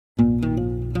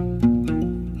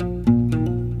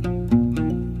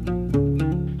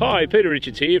Hi, Peter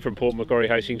Richards here from Port Macquarie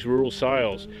Hastings Rural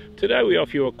Sales. Today we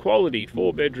offer you a quality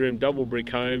 4-bedroom double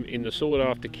brick home in the sought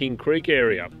after King Creek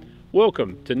area.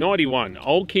 Welcome to 91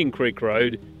 Old King Creek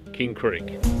Road, King Creek.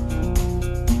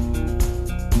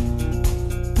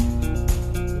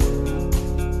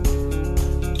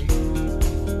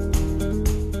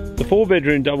 The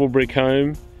 4-bedroom double brick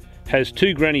home has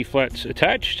 2 granny flats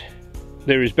attached.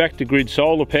 There is back to grid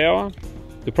solar power.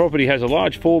 The property has a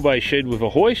large 4-bay shed with a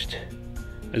hoist,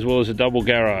 as well as a double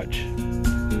garage.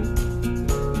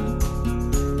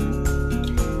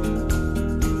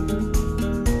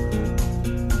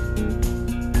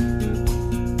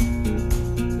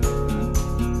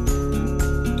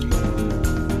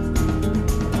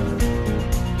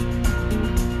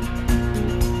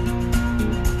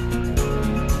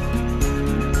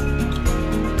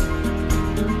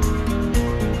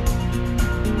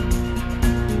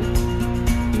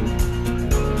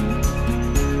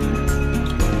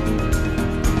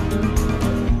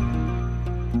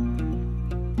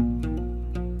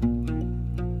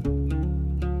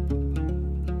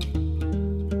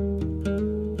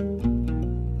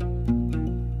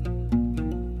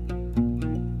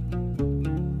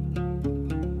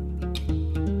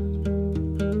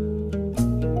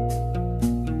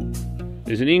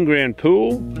 There's an in-ground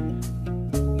pool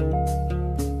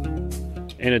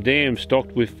and a dam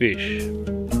stocked with fish.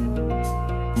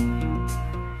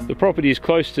 The property is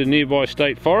close to nearby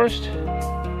state forest.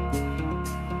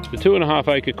 The 2.5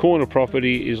 acre corner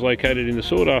property is located in the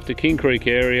sought after King Creek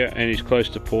area and is close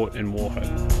to Port and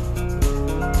Moorhope.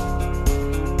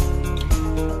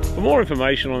 For more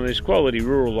information on this quality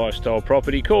rural lifestyle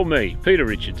property, call me, Peter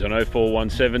Richards, on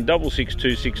 0417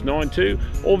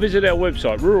 662692 or visit our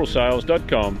website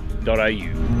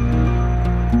ruralsales.com.au.